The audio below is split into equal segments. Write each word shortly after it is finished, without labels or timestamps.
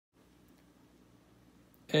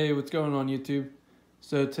Hey, what's going on YouTube?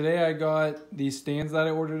 So today I got these stands that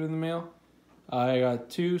I ordered in the mail. I got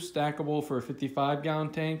two stackable for a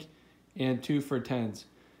 55-gallon tank and two for 10s.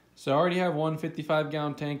 So I already have one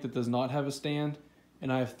 55-gallon tank that does not have a stand, and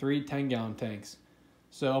I have three 10-gallon tanks.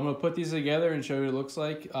 So I'm going to put these together and show you what it looks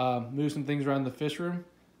like, move some things around the fish room.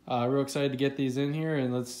 Real excited to get these in here,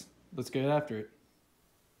 and let's get after it.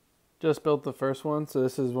 Just built the first one, so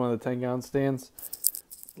this is one of the 10-gallon stands.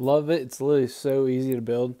 Love it. It's literally so easy to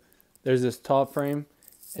build. There's this top frame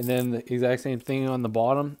and then the exact same thing on the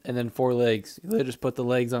bottom and then four legs. You literally just put the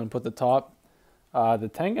legs on and put the top. The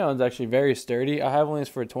 10 gallon is actually very sturdy. I have one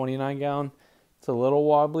for a 29 gallon. It's a little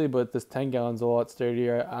wobbly, but this 10 gallon is a lot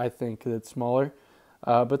sturdier, I think, because it's smaller.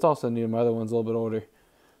 But it's also new. My other one's a little bit older.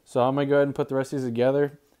 So I'm going to go ahead and put the rest of these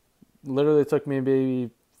together. Literally took me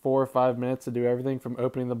maybe 4 or 5 minutes to do everything from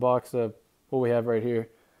opening the box to what we have right here.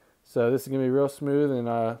 So this is going to be real smooth, and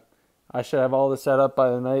I should have all this set up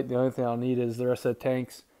by the night. The only thing I'll need is the rest of the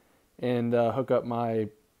tanks and hook up my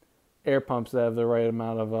air pumps that have the right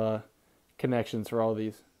amount of connections for all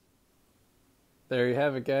these. There you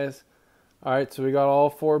have it, guys. Alright, so we got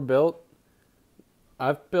all four built.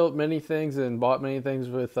 I've built many things and bought many things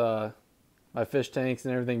with my fish tanks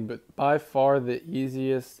and everything, but by far the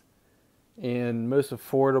easiest and most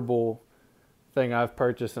affordable thing I've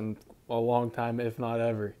purchased in a long time, if not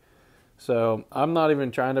ever. So I'm not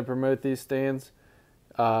even trying to promote these stands,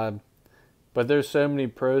 but there's so many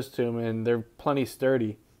pros to them, and they're plenty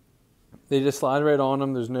sturdy. They just slide right on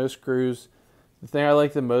them. There's no screws. The thing I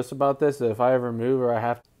like the most about this is if I ever move or I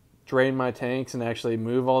have to drain my tanks and actually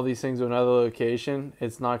move all these things to another location,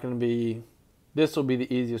 it's not going to be, this will be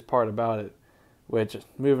the easiest part about it, which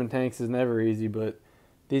moving tanks is never easy, but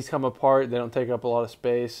these come apart. They don't take up a lot of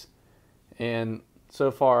space, and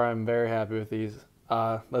so far I'm very happy with these.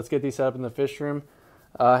 Let's get these set up in the fish room.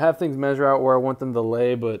 I have things measure out where I want them to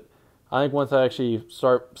lay, but I think once I actually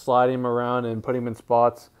start sliding them around and putting them in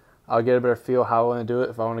spots, I'll get a better feel how I want to do it.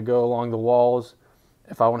 If I want to go along the walls,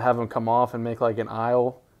 if I want to have them come off and make like an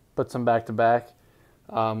aisle, put some back to back.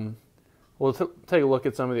 We'll take a look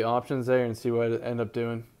at some of the options there and see what I end up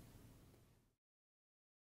doing.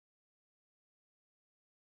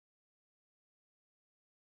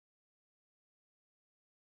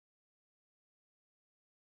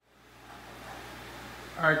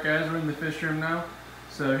 Alright guys, we're in the fish room now.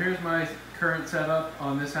 So here's my current setup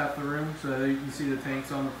on this half of the room. So you can see the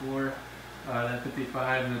tanks on the floor, that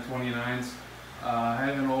 55 and the 29s. I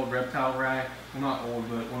have an old reptile rack, well not old,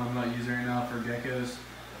 but one I'm not using right now for geckos,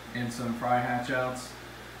 and some fry hatch outs.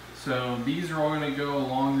 So these are all going to go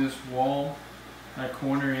along this wall, that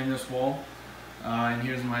corner in this wall. And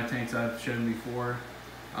here's my tanks I've shown before.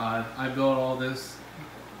 I built all this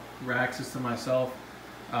rack system myself.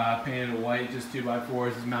 Painted it white, just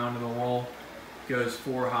 2x4s, is mounted on the wall, goes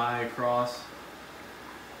 4 high across.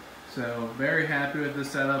 So very happy with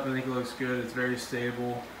this setup. I think it looks good. It's very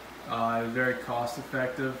stable, very cost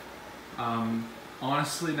effective.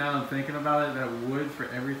 Honestly, now I'm thinking about it, that wood for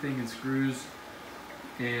everything and screws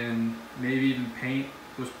and maybe even paint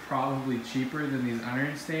was probably cheaper than these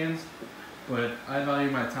iron stands, but I value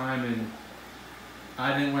my time and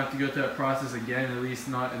I didn't have to go through that process again, at least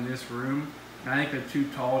not in this room. I think they're too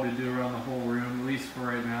tall to do around the whole room, at least for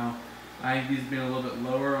right now. I think these being a little bit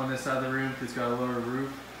lower on this side of the room, because it's got a lower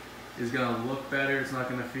roof, is going to look better. It's not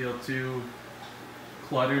going to feel too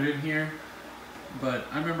cluttered in here. But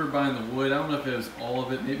I remember buying the wood. I don't know if it was all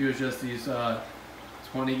of it. Maybe it was just these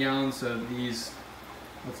 20 gallons. So these,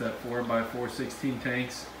 what's that, 4x4 16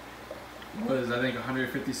 tanks was, I think,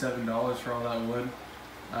 $157 for all that wood.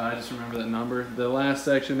 I just remember that number. The last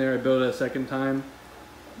section there, I built it a second time.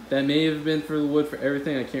 That may have been for the wood for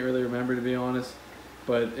everything. I can't really remember, to be honest,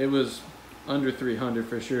 but it was under 300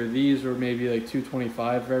 for sure. These were maybe like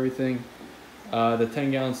 225 for everything. The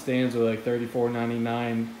 10-gallon stands were like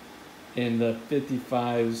 $34.99, and the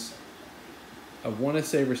 55s, I want to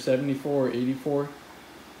say were 74 or 84.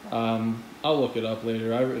 I'll look it up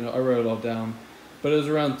later. I wrote it all down, but it was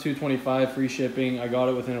around 225 free shipping. I got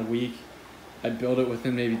it within a week. I built it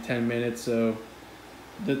within maybe 10 minutes, so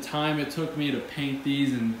the time it took me to paint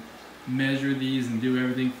these and measure these and do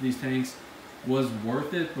everything for these tanks was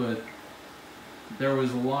worth it, but there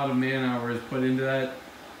was a lot of man hours put into that,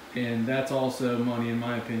 and that's also money in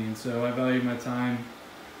my opinion, so I value my time.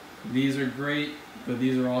 These are great, but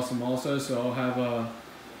these are awesome also, so I'll have a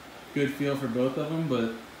good feel for both of them.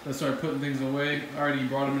 But let's start putting things away. I already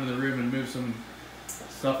brought them into the room and moved some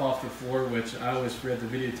stuff off the floor, which I always forget to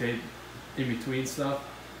videotape in between stuff,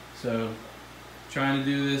 so trying to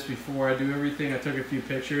do this before I do everything. I took a few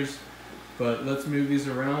pictures, but let's move these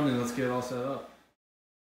around and let's get it all set up.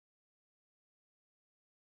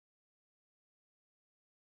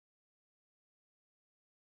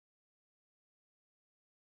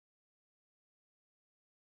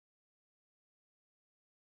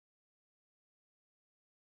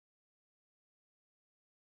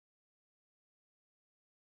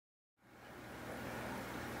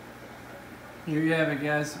 here you have it,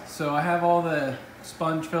 guys. So I have all the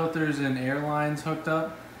sponge filters and air lines hooked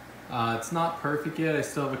up. It's not perfect yet. I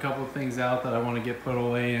still have a couple of things out that I want to get put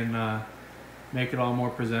away and make it all more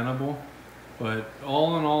presentable. But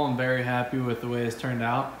all in all, I'm very happy with the way it's turned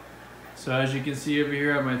out. So as you can see over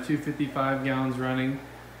here, I have my 255 gallons running.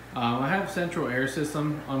 I have central air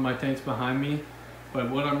system on my tanks behind me, but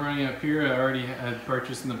what I'm running up here, I already had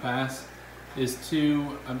purchased in the past, is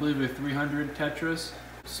two, I believe they're 300 tetras,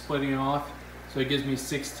 splitting off. So it gives me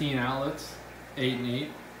 16 outlets, 8 and 8.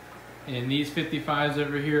 And these 55s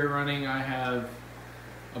over here running, I have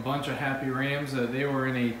a bunch of happy rams. They were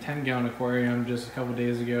in a 10-gallon aquarium just a couple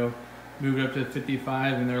days ago. Moved up to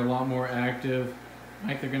 55 and they're a lot more active. I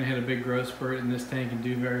think they're gonna hit a big growth spurt in this tank and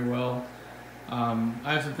do very well.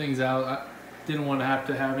 I have some things out. I didn't want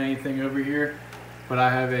to have anything over here, but I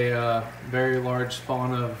have a very large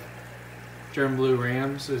spawn of germ blue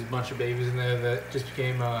rams. There's a bunch of babies in there that just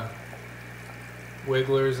became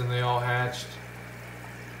wigglers, and they all hatched.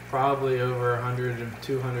 Probably over 100 and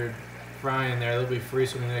 200 fry in there. They'll be free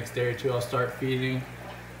swimming the next day or two. I'll start feeding.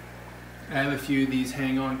 I have a few of these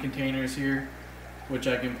hang-on containers here, which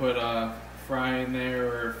I can put fry in there,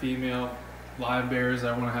 or female live bears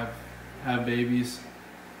I want to have babies.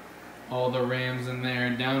 All the rams in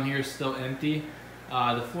there. Down here is still empty.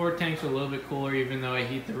 The floor tanks are a little bit cooler, even though I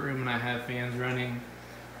heat the room and I have fans running.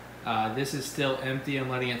 This is still empty. I'm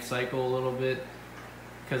letting it cycle a little bit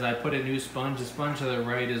because I put a new sponge. The sponge to the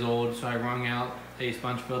right is old, so I wrung out a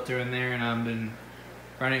sponge filter in there, and I've been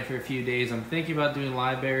running it for a few days. I'm thinking about doing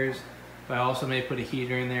live bears, but I also may put a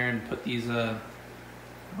heater in there and put these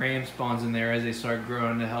ram spawns in there as they start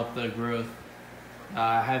growing to help the growth.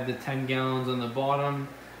 I have the 10 gallons on the bottom.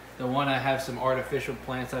 The one, I have some artificial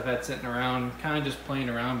plants I've had sitting around, kind of just playing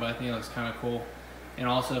around, but I think it looks kind of cool. And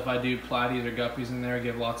also, if I do platies or guppies in there, I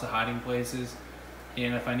give lots of hiding places.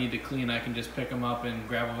 And if I need to clean, I can just pick them up and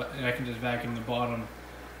grab them, and I can just vacuum the bottom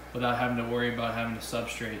without having to worry about having to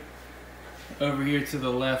substrate. Over here to the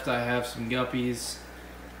left, I have some guppies.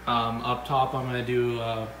 Up top, I'm going to do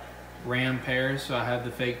ram pairs, so I have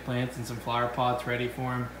the fake plants and some flower pots ready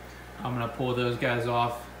for them. I'm going to pull those guys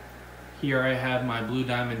off. Here I have my blue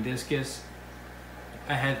diamond discus.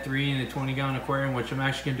 I had 3 in a 20-gallon aquarium, which I'm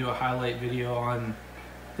actually going to do a highlight video on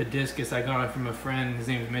the discus. I got it from a friend. His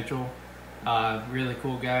name is Mitchell. Really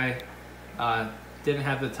cool guy. Didn't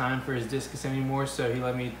have the time for his discus anymore, so he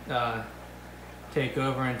let me take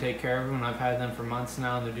over and take care of them. I've had them for months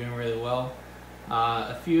now, and they're doing really well.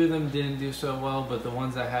 A few of them didn't do so well, but the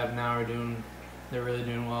ones I have now they're really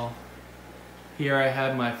doing well. Here I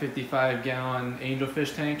have my 55-gallon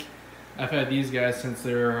angelfish tank. I've had these guys since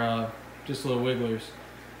they're just little wigglers.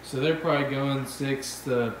 So they're probably going 6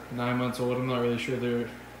 to 9 months old. I'm not really sure their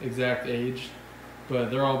exact age, but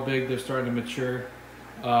they're all big. They're starting to mature.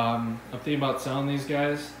 I'm thinking about selling these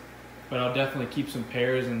guys, but I'll definitely keep some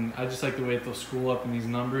pairs, and I just like the way they'll school up in these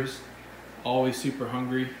numbers. Always super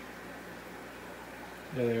hungry.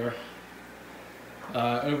 There they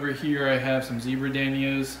are. Over here I have some zebra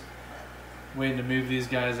danios. Waiting to move these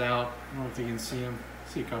guys out. I don't know if you can see them.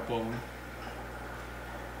 See a couple of them.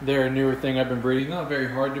 They're a newer thing I've been breeding. Not very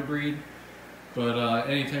hard to breed, but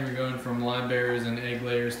anytime you're going from live bears and egg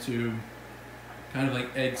layers to kind of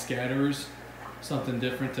like egg scatterers, something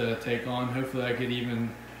different to take on. Hopefully I could even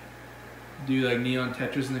do like neon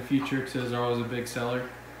tetras in the future, because those are always a big seller.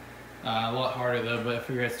 A lot harder though, but I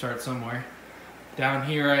figure I'd start somewhere. Down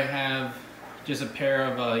here I have just a pair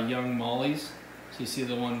of young mollies. So you see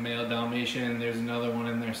the one male Dalmatian, there's another one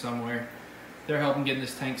in there somewhere. They're helping get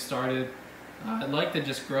this tank started. I'd like to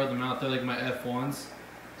just grow them out. They're like my F1s.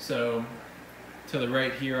 So to the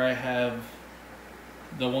right here I have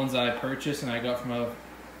the ones that I purchased and I got from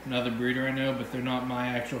another breeder I know, but they're not my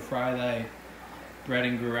actual fry that I bred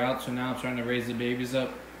and grew out. So now I'm trying to raise the babies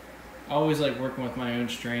up. I always like working with my own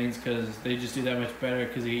strains because they just do that much better,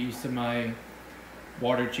 because they get used to my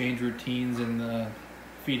water change routines and the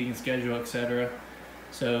feeding schedule, etc.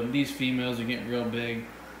 So these females are getting real big.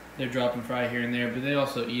 They're dropping fry here and there, but they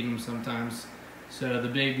also eat them sometimes. So the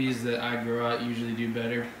babies that I grow out usually do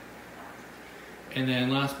better. And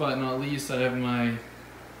then last but not least, I have my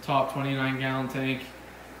top 29-gallon tank.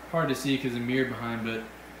 Hard to see because of the mirror behind, but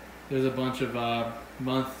there's a bunch of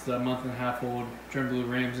month and a half old trim blue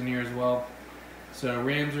rams in here as well. So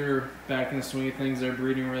rams are back in the swing of things. They're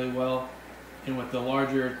breeding really well. And with the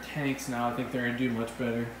larger tanks now, I think they're going to do much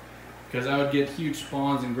better. Because I would get huge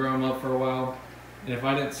spawns and grow them up for a while. And if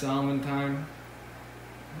I didn't sell them in time,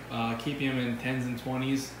 keeping them in 10s and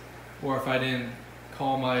 20s, or if I didn't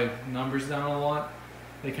call my numbers down a lot,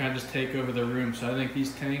 they kind of just take over the room. So I think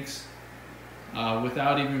these tanks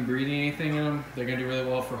without even breeding anything in them. They're going to do really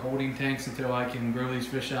well for holding tanks until I can grow these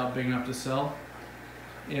fish out big enough to sell.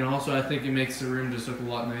 And also I think it makes the room just look a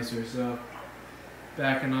lot nicer. So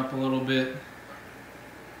backing up a little bit,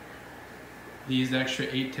 these extra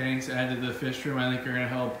 8 tanks added to the fish room I think are going to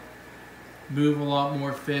help move a lot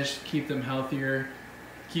more fish, keep them healthier,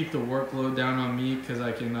 keep the workload down on me, because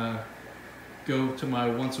I can go to my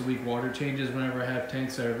once a week water changes whenever I have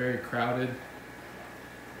tanks that are very crowded.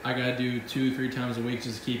 I gotta do 2-3 times a week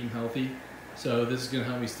just to keep them healthy. So this is gonna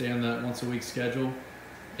help me stay on that once a week schedule.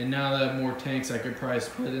 And now that I have more tanks, I could probably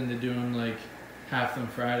split into doing like half them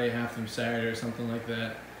Friday, half them Saturday or something like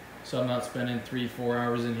that. So I'm not spending 3-4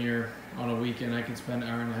 hours in here on a weekend. I can spend an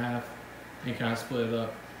hour and a half and kind of split it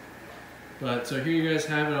up. But so here you guys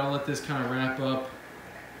have it. I'll let this kind of wrap up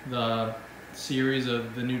the series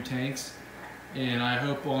of the new tanks. And I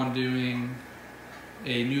hope on doing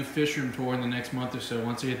a new fish room tour in the next month or so.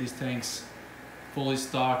 Once I get these tanks fully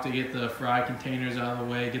stocked, I get the fry containers out of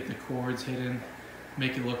the way, get the cords hidden,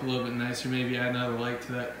 make it look a little bit nicer, maybe add another light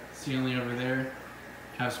to that ceiling over there,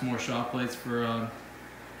 have some more shop lights for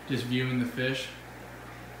just viewing the fish.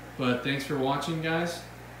 But thanks for watching, guys,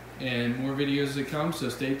 and more videos to come, so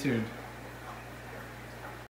stay tuned.